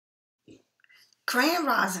Grand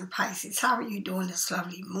Rising Pisces, how are you doing this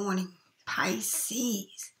lovely morning?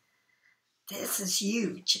 Pisces, this is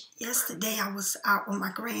huge. Yesterday I was out with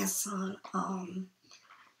my grandson.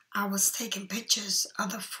 I was taking pictures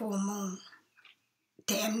of the full moon,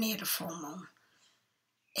 damn near the full moon.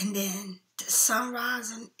 And then the sun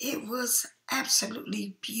rising, it was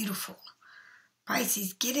absolutely beautiful.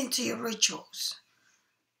 Pisces, get into your rituals.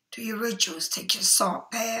 Do your rituals. Take your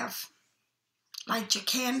salt bath. Light your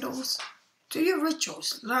candles. Do your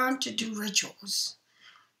rituals. Learn to do rituals.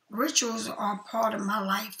 Rituals are part of my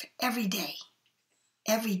life every day.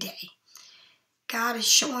 Every day. God is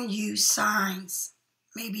showing you signs,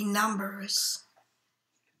 maybe numbers.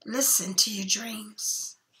 Listen to your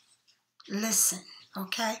dreams. Listen,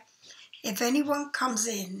 okay? If anyone comes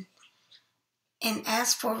in and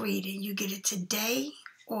asks for a reading, you get it today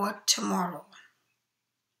or tomorrow.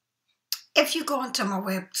 If you go onto my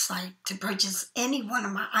website to purchase any one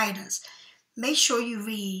of my items, make sure you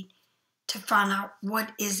read to find out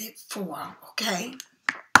what is it for, okay?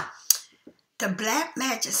 The Black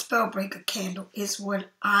Magic Spellbreaker candle is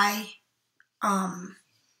what I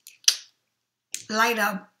light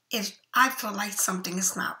up if I feel like something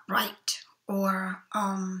is not right, or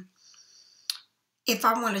if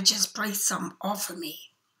I want to just break something off of me,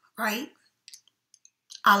 right?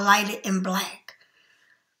 I light it in black.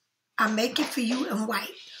 I make it for you in white,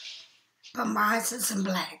 but mine is in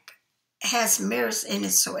black. It has mirrors in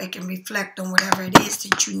it so it can reflect on whatever it is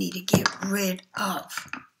that you need to get rid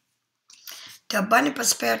of. The Abundant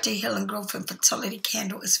Prosperity, Healing, Growth, and Fertility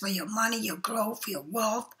candle is for your money, your growth, your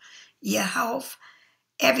wealth, your health,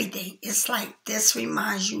 everything. It's like this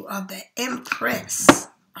reminds you of the Empress,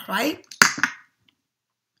 all right?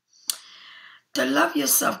 The Love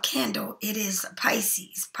Yourself candle, it is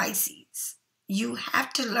Pisces. Pisces, you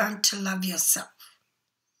have to learn to love yourself.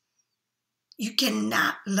 You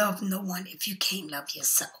cannot love no one if you can't love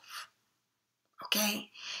yourself,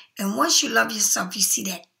 okay? And once you love yourself, you see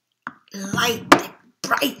that light that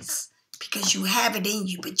brights because you have it in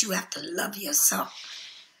you, but you have to love yourself.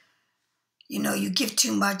 You know, you give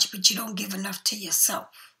too much, but you don't give enough to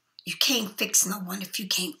yourself. You can't fix no one if you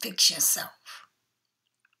can't fix yourself.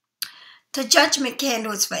 The Judgment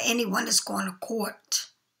candle is for anyone that's going to court.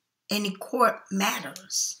 Any court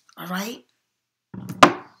matters, all right?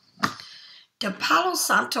 The Palo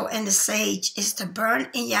Santo and the Sage is to burn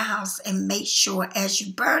in your house, and make sure as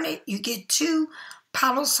you burn it, you get 2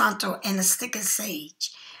 Palo Santo and a stick of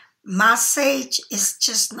sage. My sage is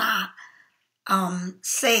just not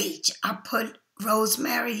sage. I put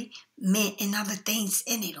rosemary, mint, and other things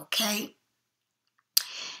in it, okay?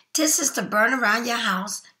 This is to burn around your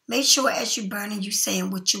house. Make sure as you burn it, you're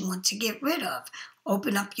saying what you want to get rid of.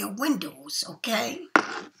 Open up your windows, okay?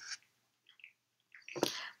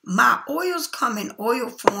 My oils come in oil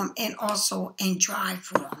form and also in dry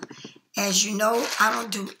form. As you know, I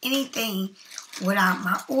don't do anything without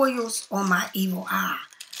my oils or my evil eye.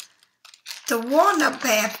 The walnut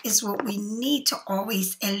bath is what we need to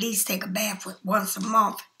always at least take a bath with once a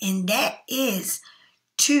month. And that is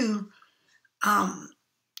to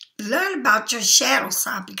learn about your shadow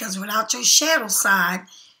side. Because without your shadow side,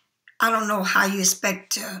 I don't know how you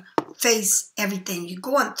expect to face everything you're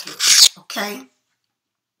going through, okay?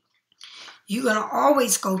 You're going to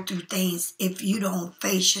always go through things if you don't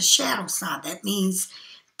face your shadow side. That means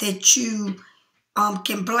that you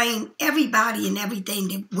can blame everybody and everything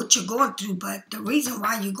that what you're going through. But the reason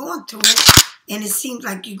why you're going through it, and it seems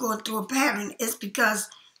like you're going through a pattern, is because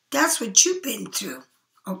that's what you've been through,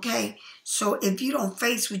 okay? So if you don't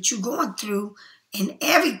face what you're going through and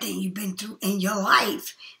everything you've been through in your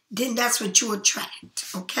life, then that's what you attract,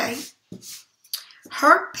 okay?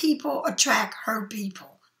 Hurt people attract hurt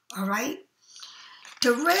people, all right?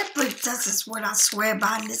 The red brick, this is what I swear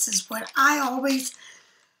by, and this is what I always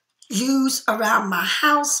use around my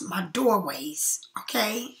house, my doorways,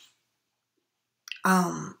 okay?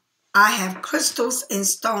 I have crystals and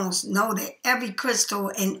stones. Know that every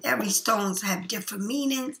crystal and every stones have different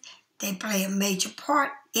meanings. They play a major part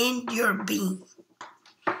in your being.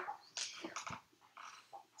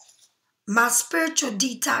 My spiritual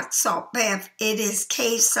detox salt bath, it is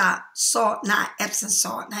cave salt, not Epsom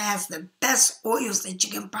salt. And it has the best oils that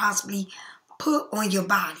you can possibly put on your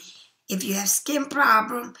body. If you have skin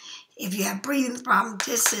problem, if you have breathing problem,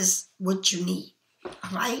 this is what you need,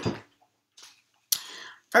 all right?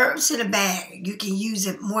 Herbs in a bag, you can use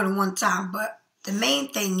it more than one time, but the main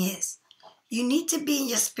thing is you need to be in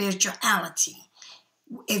your spirituality.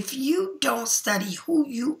 If you don't study who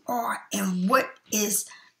you are and what is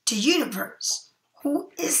the universe, who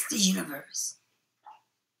is the universe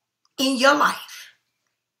in your life,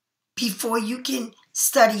 before you can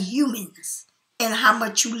study humans and how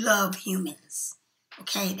much you love humans.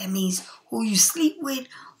 Okay, that means who you sleep with,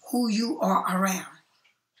 who you are around.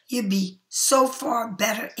 You'll be so far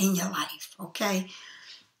better in your life, okay?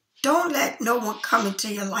 Don't let no one come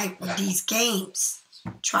into your life with these games,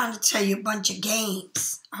 trying to tell you a bunch of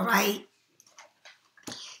games, all right?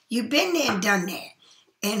 You've been there and done that.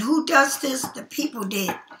 And who does this? The people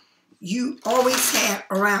that you always have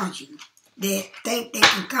around you that think they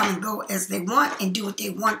can come and go as they want and do what they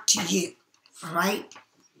want to you, all right?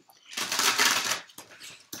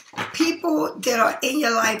 People that are in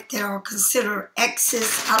your life that are considered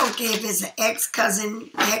exes, I don't care if it's an ex-cousin,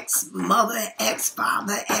 ex-mother,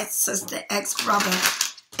 ex-father, ex-sister, ex-brother,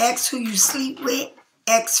 ex who you sleep with,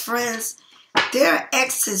 ex-friends, they're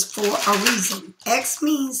exes for a reason. Ex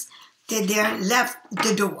means that they're left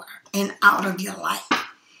the door and out of your life.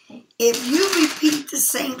 If you repeat the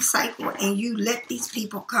same cycle and you let these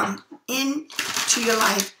people come into your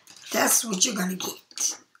life, that's what you're going to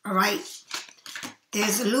get, all right?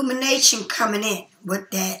 There's illumination coming in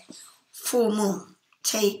with that full moon.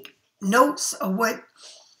 Take notes of what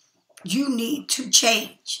you need to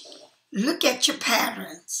change. Look at your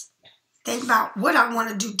patterns. Think about what I want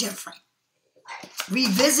to do different.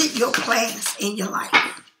 Revisit your plans in your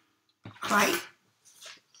life, right?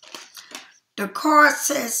 The card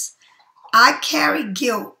says, I carry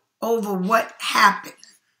guilt over what happened.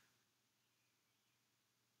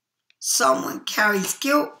 Someone carries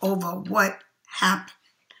guilt over what happened.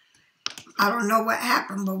 I don't know what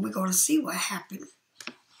happened, but we're going to see what happened.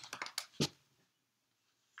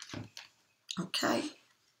 Okay.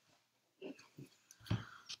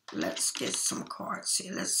 Let's get some cards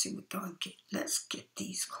here. Let's see what we're going to get. Let's get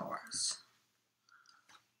these cards.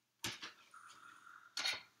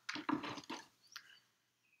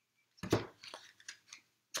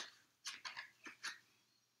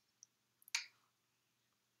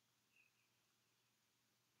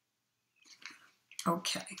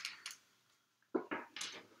 Okay.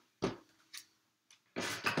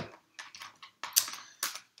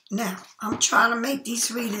 Now, I'm trying to make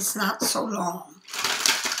these readings not so long.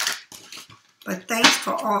 But thanks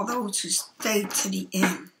for all those who stayed to the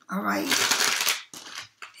end. All right?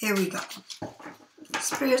 Here we go.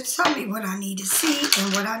 Spirit, tell me what I need to see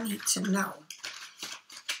and what I need to know.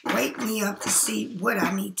 Wake me up to see what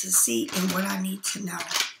I need to see and what I need to know.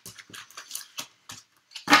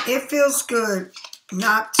 It feels good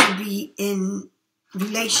not to be in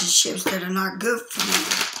relationships that are not good for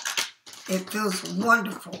me. It feels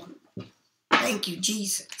wonderful. Thank you,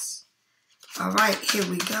 Jesus. All right, here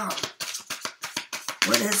we go.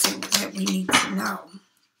 What is it that we need to know?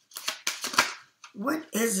 What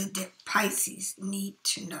is it that Pisces need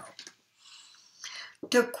to know?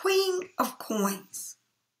 The Queen of Coins.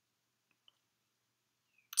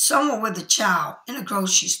 Someone with a child in a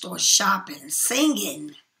grocery store shopping,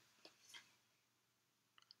 singing.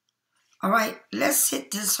 All right, let's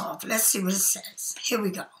hit this off. Let's see what it says. Here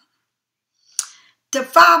we go. The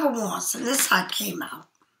Five of Wands, and this is how it came out.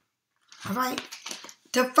 All right,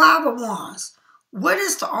 the Five of Wands. What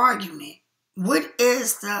is the argument? What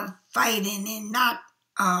is the fighting and not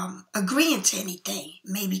agreeing to anything?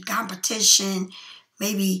 Maybe competition,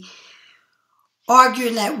 maybe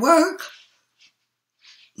arguing at work,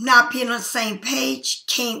 not being on the same page,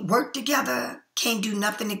 can't work together, can't do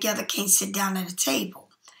nothing together, can't sit down at a table.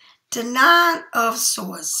 The Nine of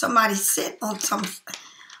Swords, somebody sitting on some,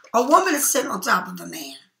 a woman is sitting on top of a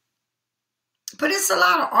man. But it's a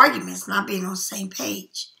lot of arguments, not being on the same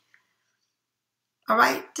page. All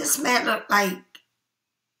right, this man looked like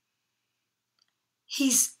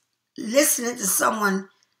he's listening to someone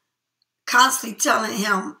constantly telling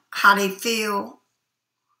him how they feel,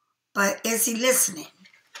 but is he listening?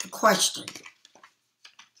 The question.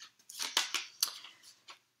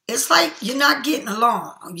 It's like you're not getting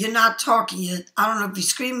along. You're not talking. I don't know if you're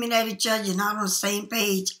screaming at each other. You're not on the same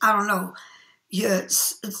page. I don't know. You're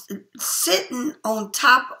sitting on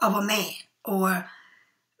top of a man, or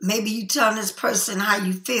maybe you telling this person how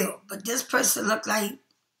you feel, but this person look like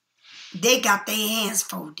they got their hands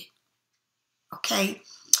folded. Okay?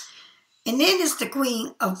 And then it's the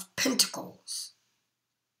Queen of Pentacles.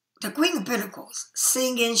 The Queen of Pentacles,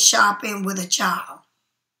 singing, shopping with a child.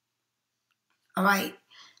 All right?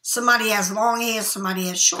 Somebody has long hair, somebody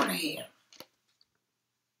has shorter hair.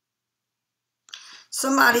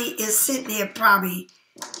 Somebody is sitting there probably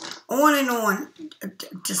on and on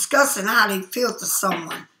discussing how they feel to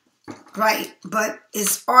someone, right? But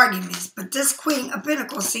it's arguments. But this Queen of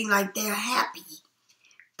Pentacles seems like they're happy,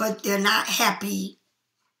 but they're not happy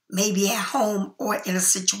maybe at home or in a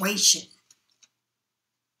situation.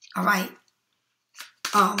 All right?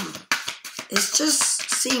 It just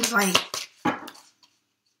seems like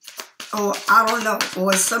or I don't know,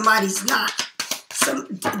 or somebody's not.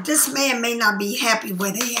 This man may not be happy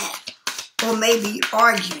where they at, or maybe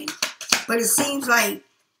arguing. But it seems like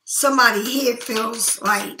somebody here feels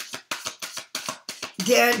like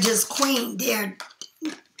they're just queen.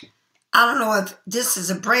 I don't know if this is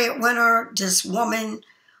a breadwinner, this woman,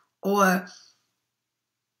 or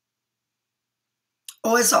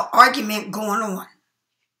it's an argument going on.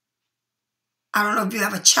 I don't know if you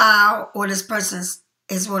have a child or this person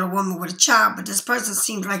is with a woman with a child, but this person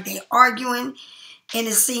seems like they're arguing, and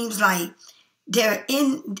it seems like they're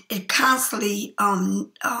constantly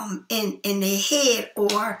in their head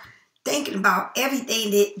or thinking about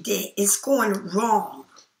everything that is going wrong,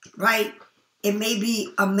 right? It may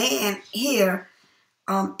be a man here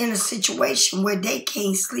in a situation where they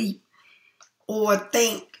can't sleep or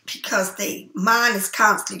think because their mind is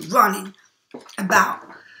constantly running about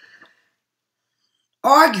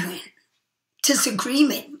arguing,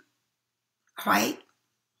 disagreement, right?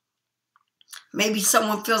 Maybe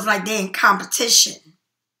someone feels like they're in competition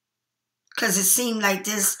because it seems like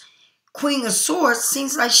this Queen of Swords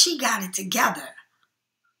seems like she got it together.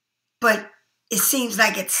 But it seems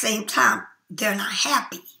like at the same time, they're not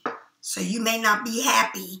happy. So you may not be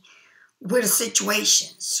happy with a situation.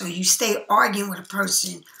 So you stay arguing with a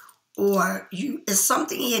person, or it's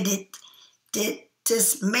something here that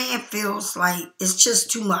this man feels like it's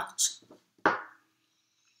just too much.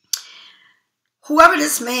 Whoever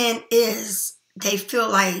this man is, they feel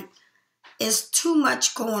like it's too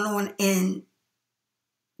much going on in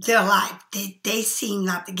their life that they seem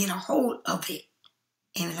not to get a hold of it.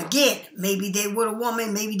 And again, maybe they with a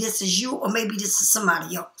woman, maybe this is you, or maybe this is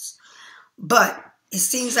somebody else. But it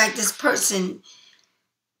seems like this person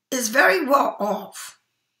is very well off.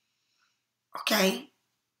 Okay?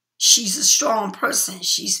 She's a strong person.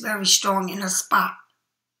 She's very strong in her spot.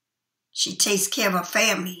 She takes care of her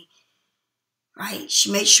family. Right?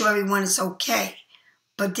 She makes sure everyone is okay.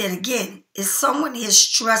 But then again, if someone is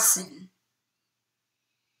stressing,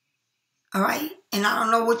 all right? And I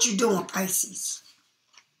don't know what you're doing, Pisces.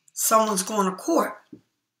 Someone's going to court.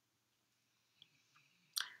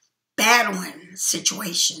 Battling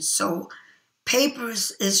situations. So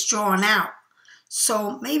papers is drawn out.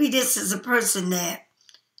 So maybe this is a person that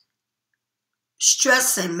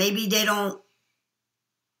stressing. Maybe they don't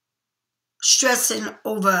stressing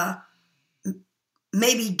over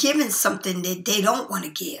maybe giving something that they don't want to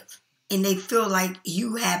give. And they feel like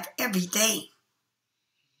you have everything.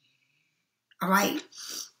 All right?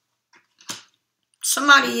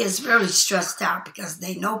 Somebody is very stressed out because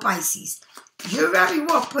they know, Pisces, you're very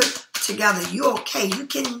well put together. You're okay. You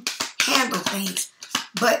can handle things.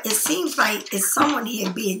 But it seems like it's someone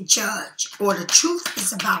here being judged, or the truth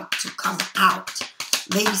is about to come out.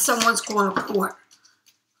 Maybe someone's going to court.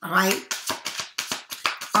 All right?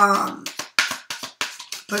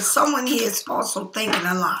 But someone here is also thinking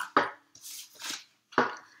a lot.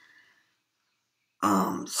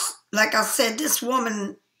 Like I said, this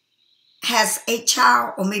woman has a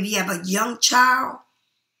child, or maybe you have a young child.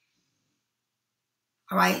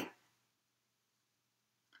 All right?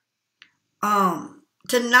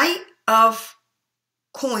 The Knight of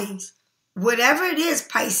Coins, whatever it is,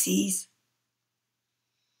 Pisces,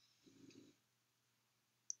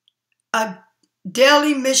 a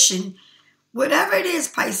daily mission, whatever it is,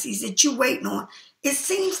 Pisces, that you're waiting on, it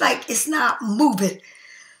seems like it's not moving.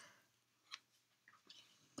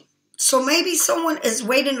 So maybe someone is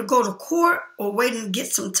waiting to go to court or waiting to get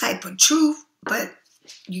some type of truth, but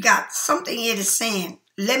you got something here that's saying,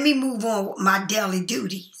 let me move on with my daily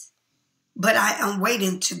duties, but I am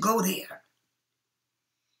waiting to go there.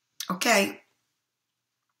 Okay?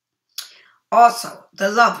 Also, the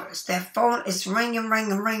Lovers, that phone is ringing,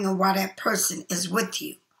 ringing, ringing while that person is with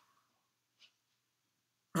you.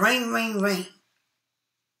 Ring, ring, ring.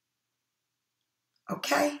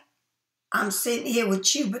 Okay? I'm sitting here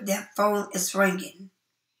with you, but that phone is ringing.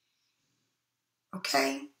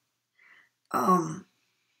 Okay? A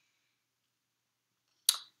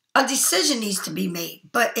decision needs to be made,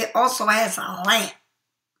 but it also has a lamp.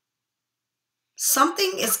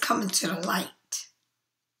 Something is coming to the light.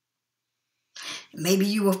 Maybe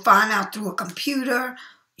you will find out through a computer,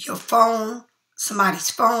 your phone, somebody's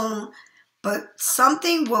phone, but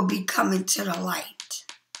something will be coming to the light.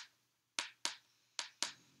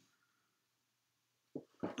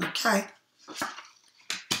 Okay?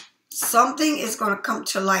 Something is going to come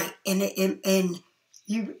to light, and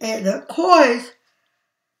the coins,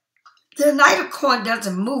 the Knight of Coins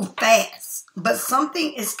doesn't move fast, but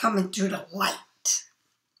something is coming through the light.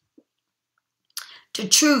 The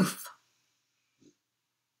truth.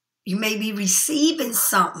 You may be receiving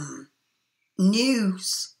something,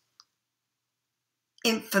 news,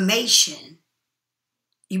 information.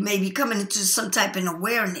 You may be coming into some type of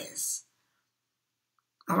awareness.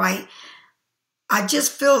 All right? I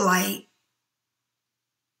just feel like,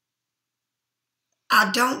 I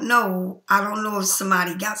don't know if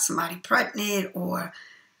somebody got somebody pregnant, or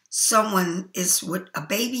someone is with a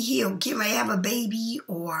baby here, or getting ready to have a baby,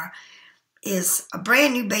 or is a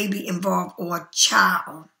brand new baby involved, or a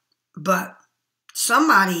child. But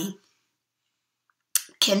somebody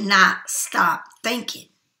cannot stop thinking.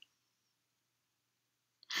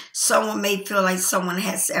 Someone may feel like someone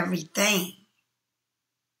has everything.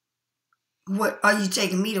 What are you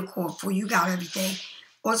taking me to court for? You got everything.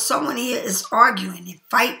 Or someone here is arguing and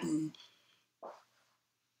fighting.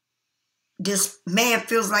 This man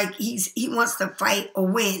feels like he wants to fight or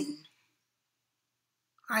win.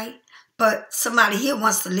 Right? But somebody here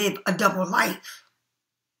wants to live a double life.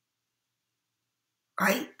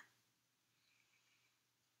 Right?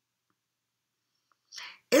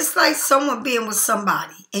 It's like someone being with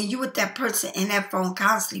somebody and you with that person and that phone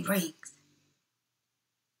constantly rings.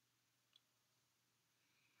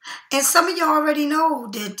 And some of y'all already know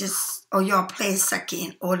that this, or y'all playing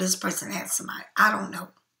second, or this person has somebody. I don't know.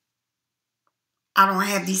 I don't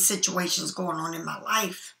have these situations going on in my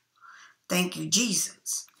life. Thank you,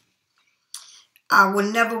 Jesus. I would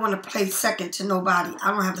never want to play second to nobody.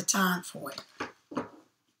 I don't have the time for it.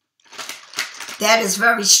 That is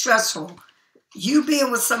very stressful. You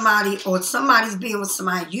being with somebody, or somebody's being with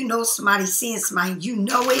somebody, you know somebody's seeing somebody, you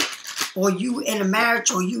know it, or you in a marriage,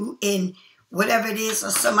 or you in whatever it is,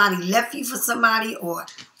 or somebody left you for somebody, or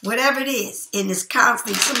whatever it is, and it's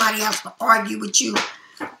constantly somebody has to argue with you.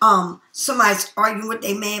 Somebody's arguing with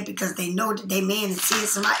their man because they know that their man is seeing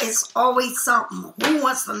somebody. It's always something. Who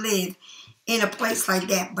wants to live in a place like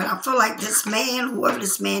that? But I feel like this man, whoever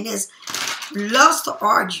this man is, loves to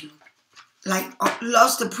argue. Like,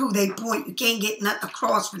 loves to prove their point. You can't get nothing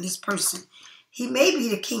across from this person. He may be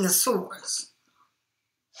the King of Swords.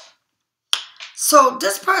 So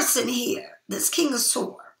this person here, this King of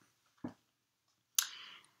Swords,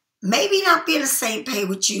 maybe not be in the same page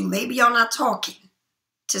with you. Maybe y'all not talking.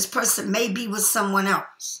 This person may be with someone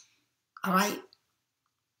else. All right?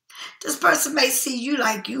 This person may see you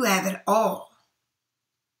like you have it all.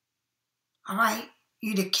 All right?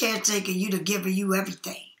 You the caretaker, you the giver, you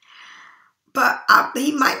everything. But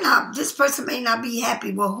this person may not be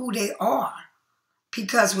happy with who they are.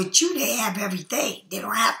 Because with you, they have everything. They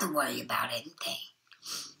don't have to worry about anything.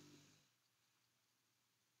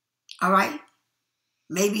 All right?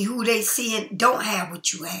 Maybe who they seeing don't have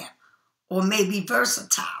what you have. Or maybe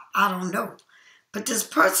versatile. I don't know. But this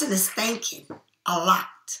person is thinking a lot.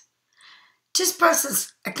 This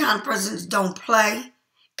person's a kind of person that don't play.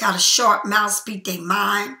 Got a sharp mouth, speak their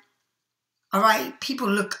mind. All right? People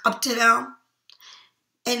look up to them.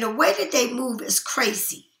 And the way that they move is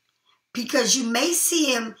crazy. Because you may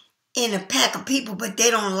see them in a pack of people, but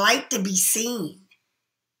they don't like to be seen.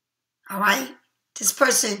 All right? This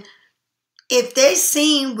person, if they're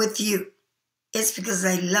seen with you, it's because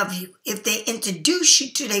they love you. If they introduce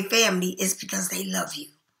you to their family, it's because they love you.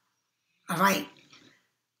 All right?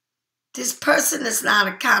 This person is not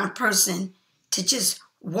a kind of person to just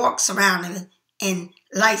walks around and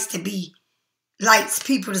likes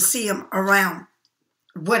people to see them around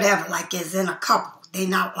whatever, like as in a couple. They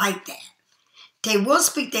not like that. They will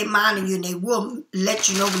speak their mind to you and they will let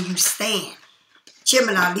you know where you stand.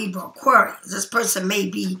 Gemini, Libra, Aquarius. This person may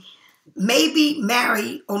be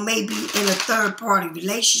married or maybe in a third-party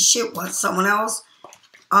relationship with someone else.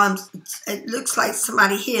 It looks like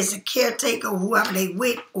somebody here is a caretaker, whoever they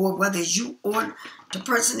with, or whether it's you or the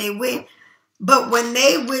person they with. But when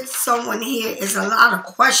they with someone here, is a lot of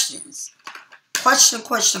questions. Question.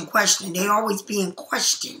 They always being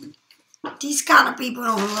questioned. These kind of people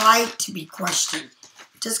don't like to be questioned.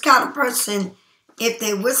 This kind of person, if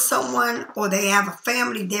they're with someone or they have a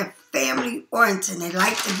family, they're family oriented. They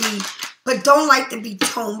like to be, but don't like to be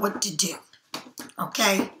told what to do.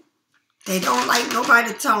 Okay? They don't like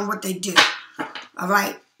nobody to tell them what they do. All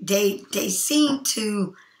right? They seem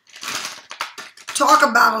to talk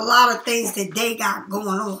about a lot of things that they got going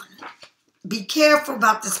on. Be careful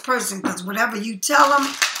about this person, because whatever you tell them,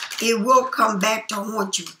 it will come back to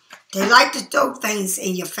haunt you. They like to throw things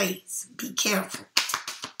in your face. Be careful.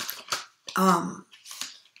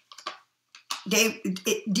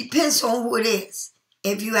 It depends on who it is.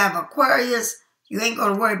 If you have Aquarius, you ain't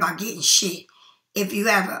going to worry about getting shit. If you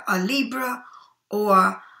have a Libra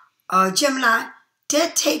or a Gemini, they'll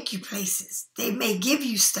take you places. They may give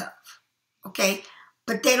you stuff. Okay?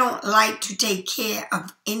 But they don't like to take care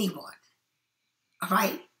of anyone. All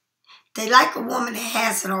right? They like a woman that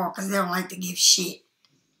has it all because they don't like to give shit.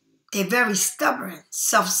 They're very stubborn,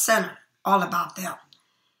 self-centered, all about them.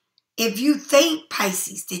 If you think,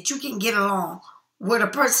 Pisces, that you can get along with a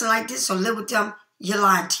person like this or live with them, you're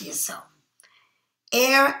lying to yourself.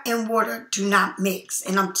 Air and water do not mix.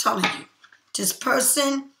 And I'm telling you, this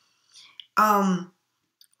person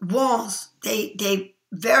wants, they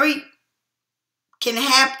very can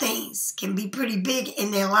have things, can be pretty big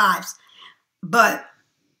in their lives. But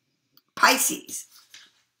Pisces,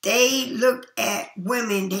 they look at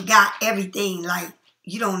women that got everything like,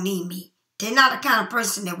 you don't need me. They're not the kind of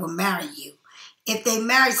person that will marry you. If they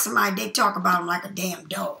marry somebody, they talk about them like a damn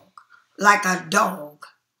dog. Like a dog,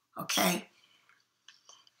 okay?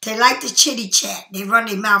 They like to chitty chat. They run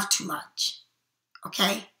their mouth too much,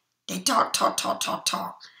 okay? They talk.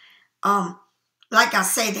 Like I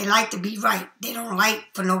say, they like to be right. They don't like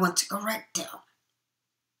for no one to correct them.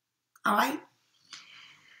 All right?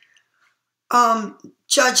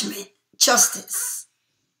 Judgment, justice,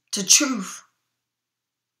 the truth.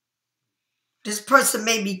 This person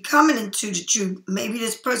may be coming into the truth. Maybe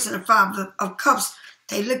this person, the Five of Cups,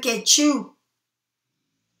 they look at you,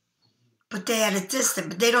 but they're at a distance,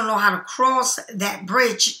 but they don't know how to cross that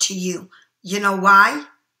bridge to you. You know why?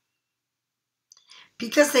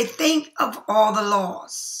 Because they think of all the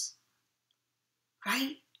laws,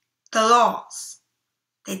 right? The laws.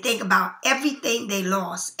 They think about everything they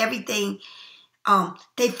lost, everything.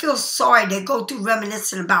 They feel sorry. They go through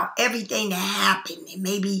reminiscing about everything that happened, and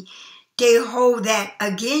maybe they hold that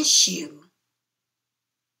against you,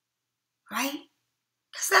 right?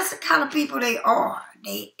 Because that's the kind of people they are.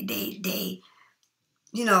 They,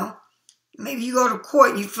 you know, maybe you go to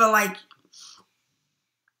court and you feel like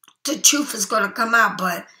the truth is going to come out,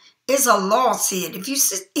 but it's a loss here. If you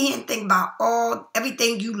sit here and think about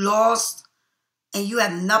everything you lost and you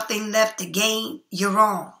have nothing left to gain, you're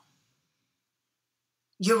wrong.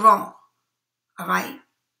 You're wrong. All right?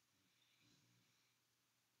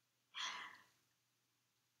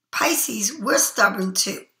 Pisces, we're stubborn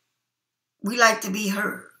too. We like to be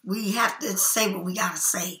heard. We have to say what we got to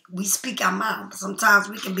say. We speak our mind, but sometimes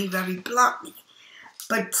we can be very bluntly.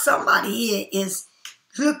 But somebody here is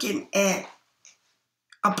looking at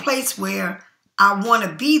a place where I want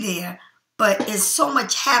to be there, but it's so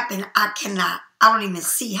much happened, I don't even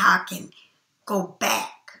see how I can go back.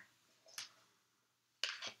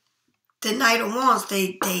 The Knight of Wands,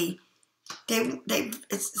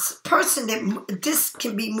 it's a person that, this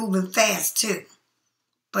can be moving fast too,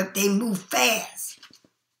 but they move fast.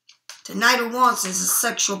 The Knight of Wands is a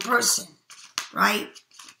sexual person, right?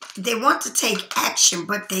 They want to take action,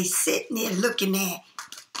 but they sitting there looking at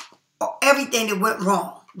everything that went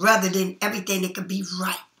wrong rather than everything that could be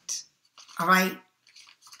right, all right?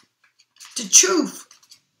 The truth,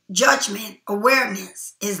 judgment,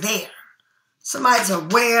 awareness is there. Somebody's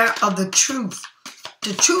aware of the truth.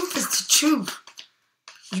 The truth is the truth.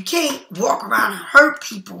 You can't walk around and hurt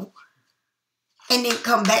people and then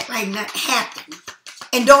come back like nothing happened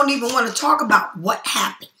and don't even want to talk about what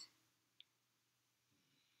happened.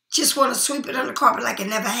 Just want to sweep it under the carpet like it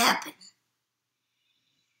never happened.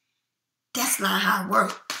 That's not how it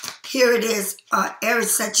works. Here it is,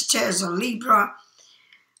 Aries, Sagittarius, or Libra,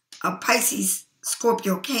 Pisces,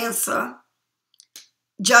 Scorpio, Cancer,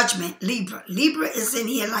 Judgment, Libra. Libra is in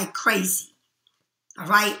here like crazy. All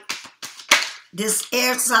right? This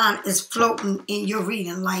air sign is floating in your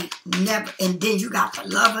reading like never. And then you got the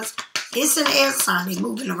Lovers. It's an air sign. They're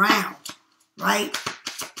moving around. Right?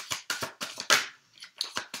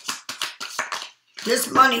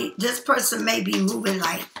 This person may be moving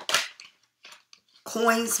like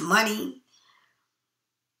coins, money.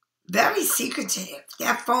 Very secretive.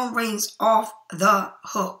 That phone rings off the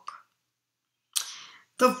hook.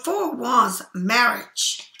 The Four of Wands,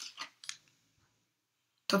 marriage.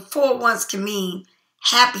 The Four of Wands can mean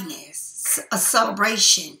happiness, a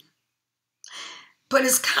celebration. But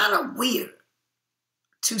it's kind of weird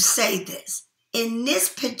to say this. In this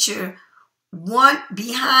picture,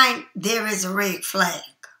 behind there is a red flag.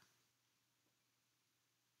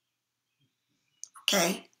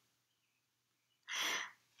 Okay?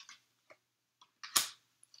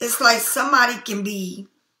 It's like somebody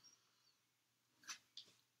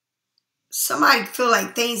feel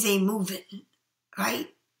like things ain't moving, right?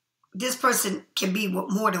 This person can be with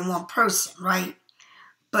more than one person, right?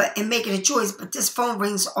 But in making a choice, but this phone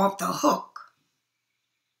rings off the hook.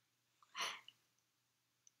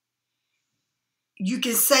 You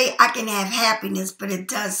can say, I can have happiness, but it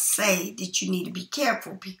does say that you need to be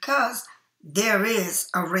careful because there is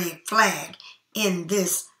a red flag in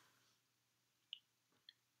this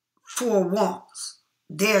Four of Wands.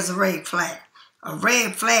 There's a red flag. A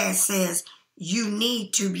red flag says you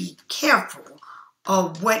need to be careful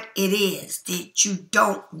of what it is, that you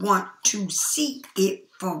don't want to see it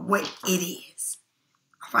for what it is.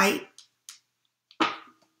 Right?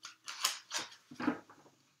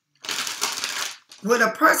 With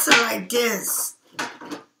a person like this,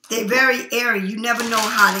 they're very airy. You never know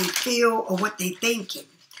how they feel or what they're thinking.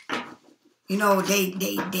 You know,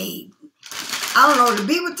 I don't know, to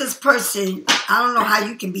be with this person, I don't know how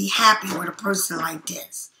you can be happy with a person like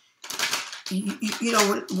this. You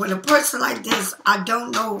know, with a person like this, I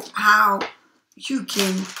don't know how you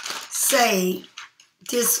can say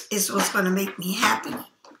this is what's going to make me happy.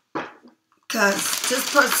 Because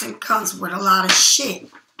this person comes with a lot of shit.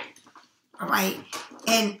 All right?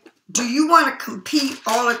 And do you want to compete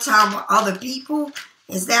all the time with other people?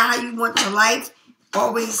 Is that how you want your life?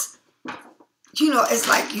 Always, you know, it's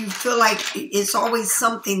like you feel like it's always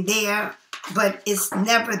something there, but it's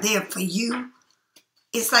never there for you.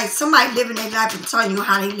 It's like somebody living their life and telling you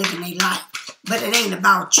how they live in their life. But it ain't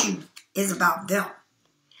about you. It's about them.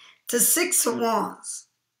 The Six of Wands.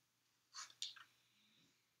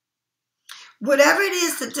 Whatever it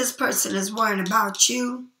is that this person is worrying about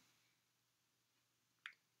you,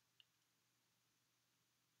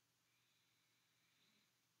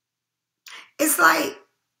 it's like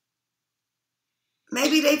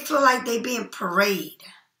maybe they feel like they being paraded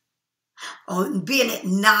or being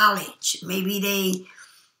acknowledged. Maybe they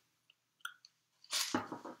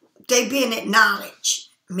being acknowledged,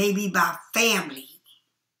 maybe by family,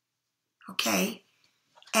 okay,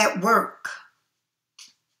 at work.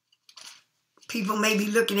 People may be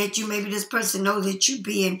looking at you. Maybe this person knows that you're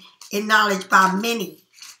being acknowledged by many.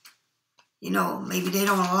 You know, maybe they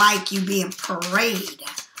don't like you being paraded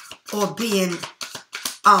or being,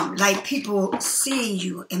 like people seeing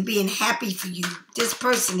you and being happy for you. This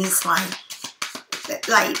person is like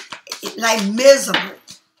miserable,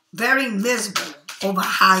 very miserable over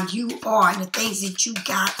how you are and the things that you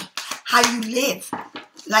got, how you live.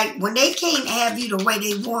 Like when they can't have you the way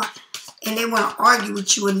they want and they want to argue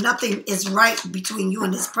with you and nothing is right between you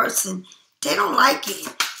and this person, they don't like it.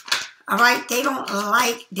 All right? They don't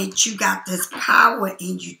like that you got this power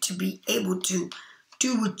in you to be able to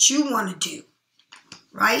do what you want to do.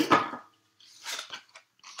 Right?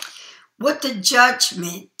 With the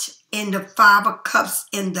Judgment in the Five of Cups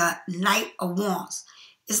and the Knight of Wands.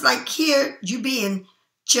 It's like here you being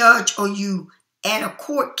judged or you at a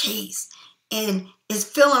court case and it's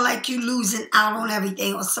feeling like you losing out on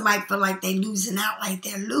everything, or somebody feel like they losing out, like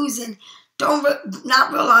they're losing,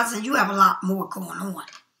 not realizing you have a lot more going on.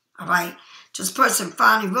 All right? This person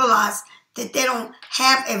finally realized that they don't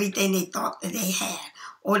have everything they thought that they had,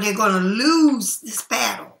 or they're going to lose this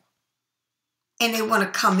battle and they want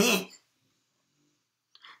to come in.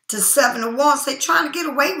 The Seven of Wands, they're trying to get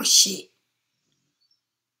away with shit.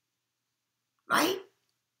 Right?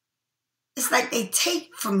 It's like they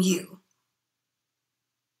take from you.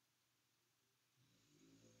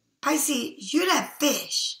 Pisces, you're that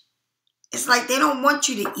fish. It's like they don't want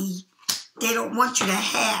you to eat. They don't want you to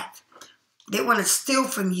have. They want to steal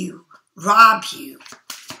from you, rob you.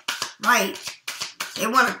 Right? They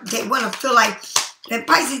want to feel like, and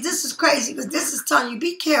Pisces, this is crazy because this is telling you,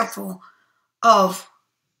 be careful of,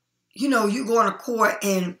 you know, you going to court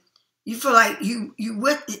and you feel like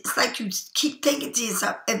it's like you keep thinking to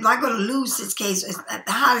yourself, am I going to lose this case?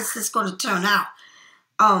 How is this going to turn out?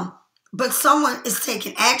 But someone is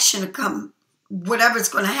taking action to come, whatever's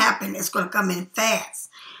going to happen, it's going to come in fast.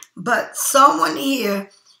 But someone here,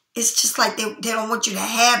 it's just like they don't want you to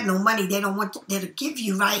have no money. They don't want to give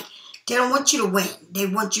you, right? They don't want you to win. They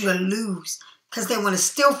want you to lose because they want to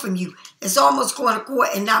steal from you. It's almost going to court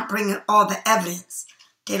and not bringing all the evidence.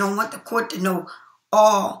 They don't want the court to know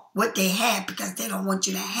all what they have because they don't want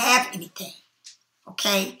you to have anything.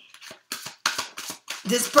 Okay?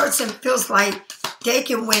 This person feels like they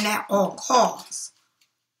can win at all costs.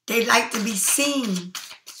 They like to be seen.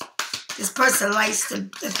 This person likes the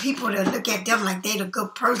people to look at them like they're the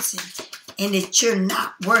good person and that you're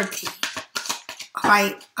not worthy, all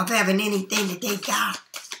right, of having anything that they got.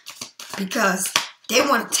 Because they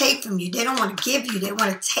want to take from you. They don't want to give you. They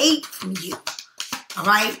want to take from you. All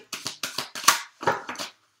right?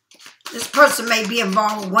 This person may be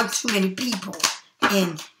involved with one too many people.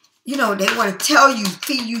 And, you know, they want to tell you,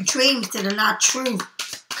 feed you dreams that are not true.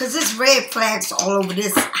 Because there's red flags all over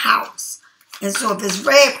this house. And so if it's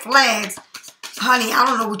red flags, honey, I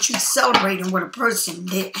don't know what you're celebrating with a person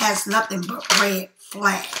that has nothing but red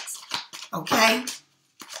flags. Okay?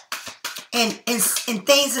 And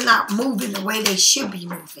things are not moving the way they should be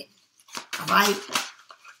moving. All right?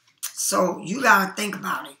 So you got to think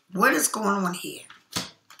about it. What is going on here?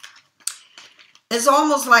 It's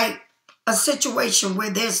almost like a situation where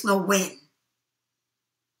there's no win.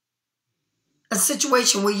 a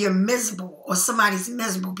situation where you're miserable or somebody's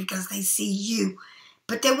miserable because they see you.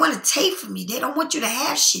 But they want to take from you. They don't want you to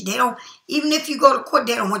have shit. They don't, even if you go to court,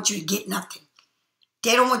 they don't want you to get nothing.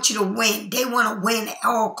 They don't want you to win. They want to win at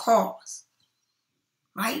all costs.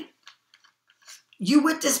 Right? You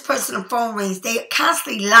with this person, the phone rings. They're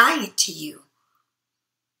constantly lying to you.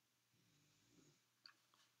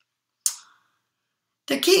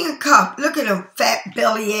 The King of Cups. Look at him. Fat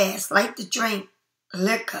belly ass. Like to drink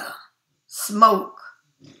liquor. Smoke.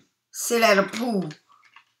 Sit at a pool.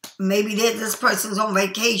 Maybe this person's on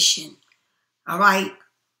vacation. All right?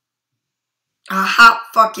 A hot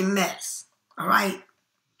fucking mess. All right?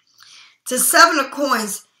 The Seven of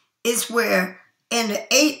Coins is where, and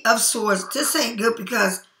the Eight of Swords, this ain't good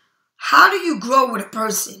because how do you grow with a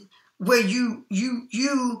person where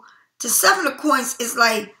the Seven of Coins is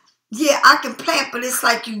like, yeah, I can plant, but it's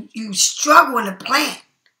like you struggle in the plant.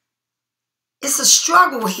 It's a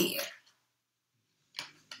struggle here.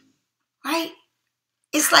 Right?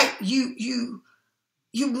 It's like you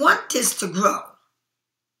want this to grow.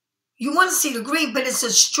 You want to see the green, but it's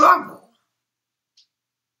a struggle.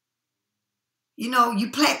 You know, you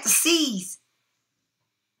plant the seeds.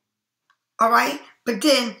 All right? But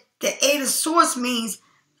then the Eight of Swords means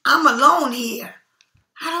I'm alone here.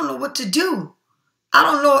 I don't know what to do. I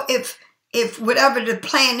don't know if whatever the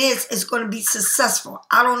plan is going to be successful.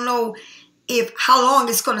 I don't know how long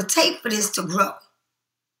it's going to take for this to grow.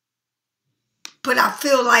 But I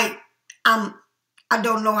feel like I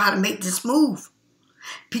don't know how to make this move.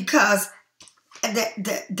 Because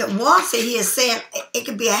the ones that he is saying it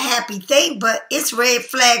could be a happy thing, but it's red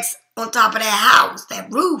flags on top of that house,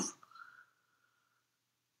 that roof.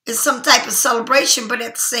 It's some type of celebration, but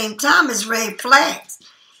at the same time, it's red flags.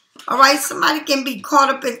 All right, somebody can be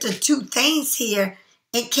caught up into two things here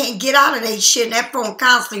and can't get out of that shit. And that phone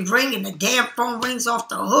constantly ringing. The damn phone rings off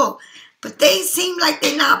the hook. But they seem like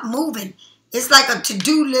they're not moving. It's like a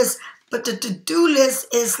to-do list, but the to-do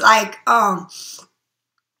list is like,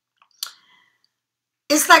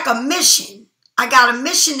 it's like a mission. I got a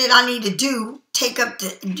mission that I need to do, take up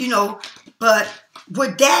the, but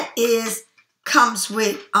what that is, comes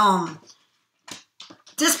with,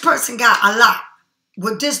 this person got a lot.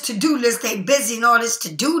 With this to-do list, they busy and all this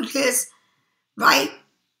to-do list, right?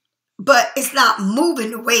 But it's not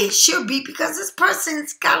moving the way it should be because this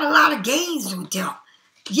person's got a lot of gains with them.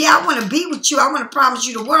 Yeah, I want to be with you. I want to promise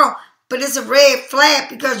you the world. But it's a red flag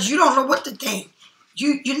because you don't know what to think.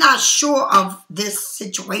 You're not sure of this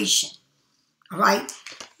situation. All right?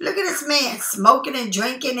 Look at this man smoking and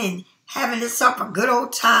drinking and having himself a good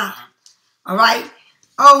old time. All right?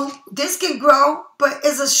 Oh, this can grow, but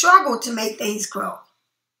it's a struggle to make things grow.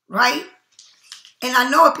 Right? And I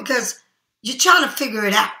know it because you're trying to figure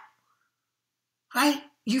it out. Right?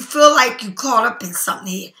 You feel like you caught up in something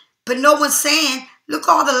here. But no one's saying, look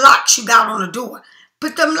all the locks you got on the door.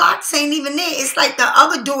 But them locks ain't even there. It's like the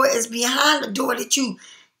other door is behind the door that you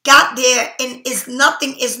got there. And it's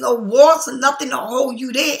nothing. It's no walls or nothing to hold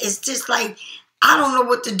you there. It's just like, I don't know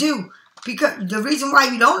what to do. Because the reason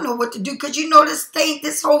why you don't know what to do, because you know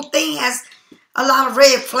this whole thing has a lot of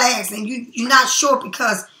red flags. And you're not sure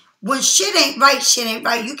because when shit ain't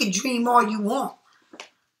right. You can dream all you want.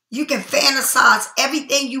 You can fantasize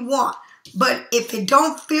everything you want. But if it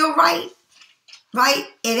don't feel right,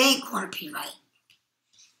 it ain't going to be right.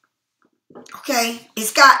 Okay?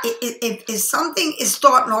 It's got, if something is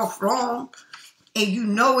starting off wrong and you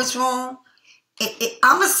know it's wrong,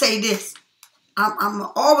 I'm going to say this. I'm going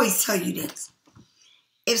to always tell you this.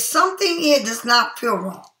 If something here does not feel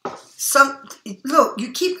wrong, look,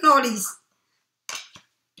 you keeping all these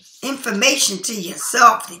information to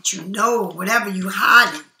yourself that you know, whatever you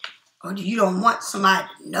hiding, or you don't want somebody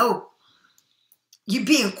to know. You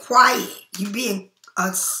being quiet. You being,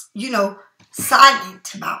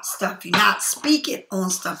 silent about stuff. You're not speaking on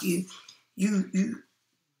stuff. This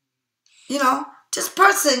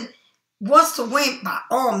person wants to win by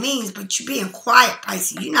all means, but you're being quiet,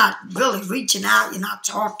 Pisces. You're not really reaching out. You're not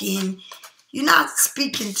talking. You're not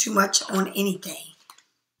speaking too much on anything.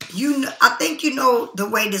 I think you know the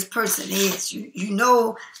way this person is. You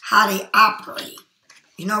know how they operate.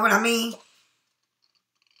 You know what I mean?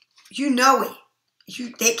 You know it.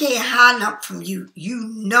 They can't hide nothing from you. You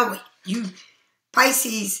know it.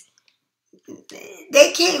 Pisces,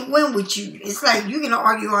 they can't win with you. It's like you can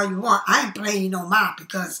argue all you want. I ain't playing you no mind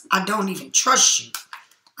because I don't even trust you.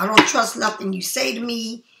 I don't trust nothing you say to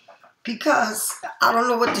me because I don't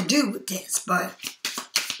know what to do with this. But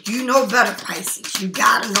you know better, Pisces. You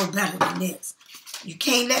gotta know better than this. You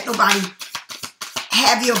can't let nobody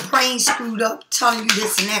have your brain screwed up telling you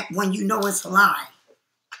this and that when you know it's a lie.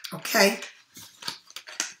 Okay?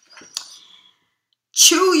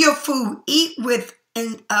 Chew your food. Eat with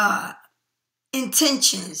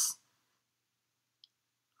intentions.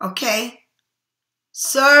 Okay?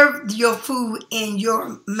 Serve your food in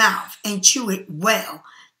your mouth and chew it well.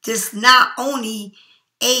 This not only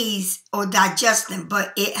aids or digestion,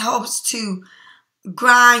 but it helps to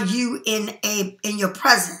grind you in your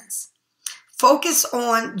presence. Focus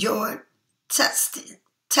on your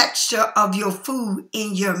texture of your food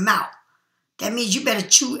in your mouth. That means you better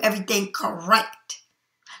chew everything correct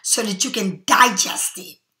so that you can digest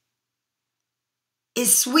it.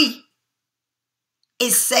 It's sweet.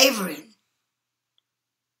 It's savory.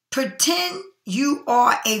 Pretend you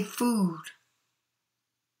are a food.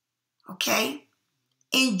 Okay?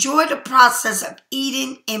 Enjoy the process of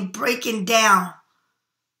eating and breaking down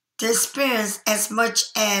the experience as much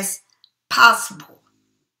as possible.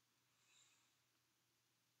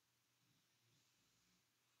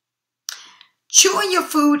 Chewing your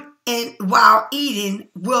food while eating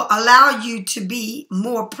will allow you to be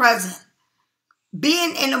more present.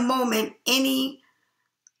 Being in a moment, any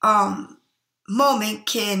moment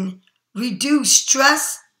can reduce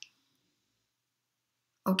stress.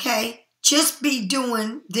 Okay? Just by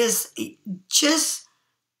doing this,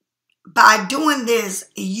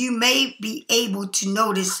 you may be able to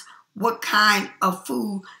notice what kind of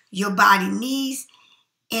food your body needs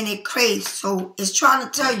and it craves. So it's trying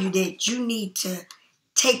to tell you that you need to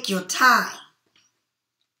take your time.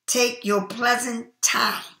 Take your pleasant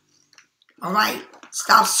time. All right?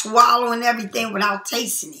 Stop swallowing everything without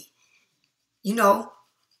tasting it. You know,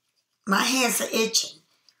 my hands are itching.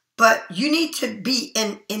 But you need to be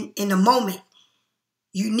in a moment.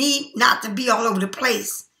 You need not to be all over the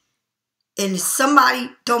place. And if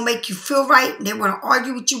somebody don't make you feel right, they want to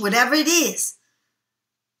argue with you, whatever it is,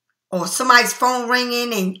 or somebody's phone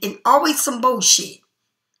ringing and always some bullshit,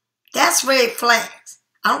 that's red flags.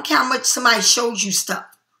 I don't care how much somebody shows you stuff,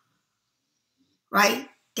 right?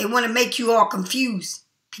 They want to make you all confused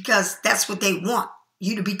because that's what they want,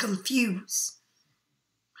 you to be confused.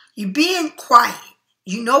 You being quiet.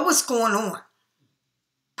 You know what's going on.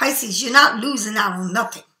 Pisces, you're not losing out on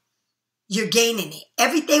nothing. You're gaining it.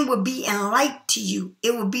 Everything will be in light to you.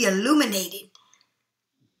 It will be illuminated.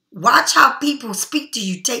 Watch how people speak to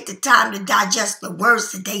you. Take the time to digest the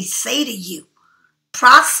words that they say to you.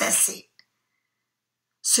 Process it.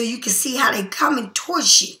 So you can see how they're coming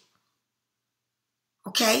towards you.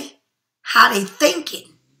 Okay? How they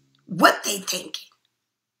thinking. What they thinking.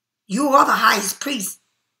 You are the highest priest.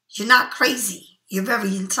 You're not crazy. You're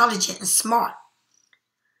very intelligent and smart.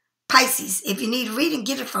 Pisces, if you need a reading,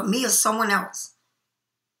 get it from me or someone else.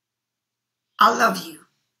 I love you.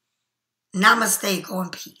 Namaste. Go in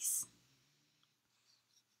peace.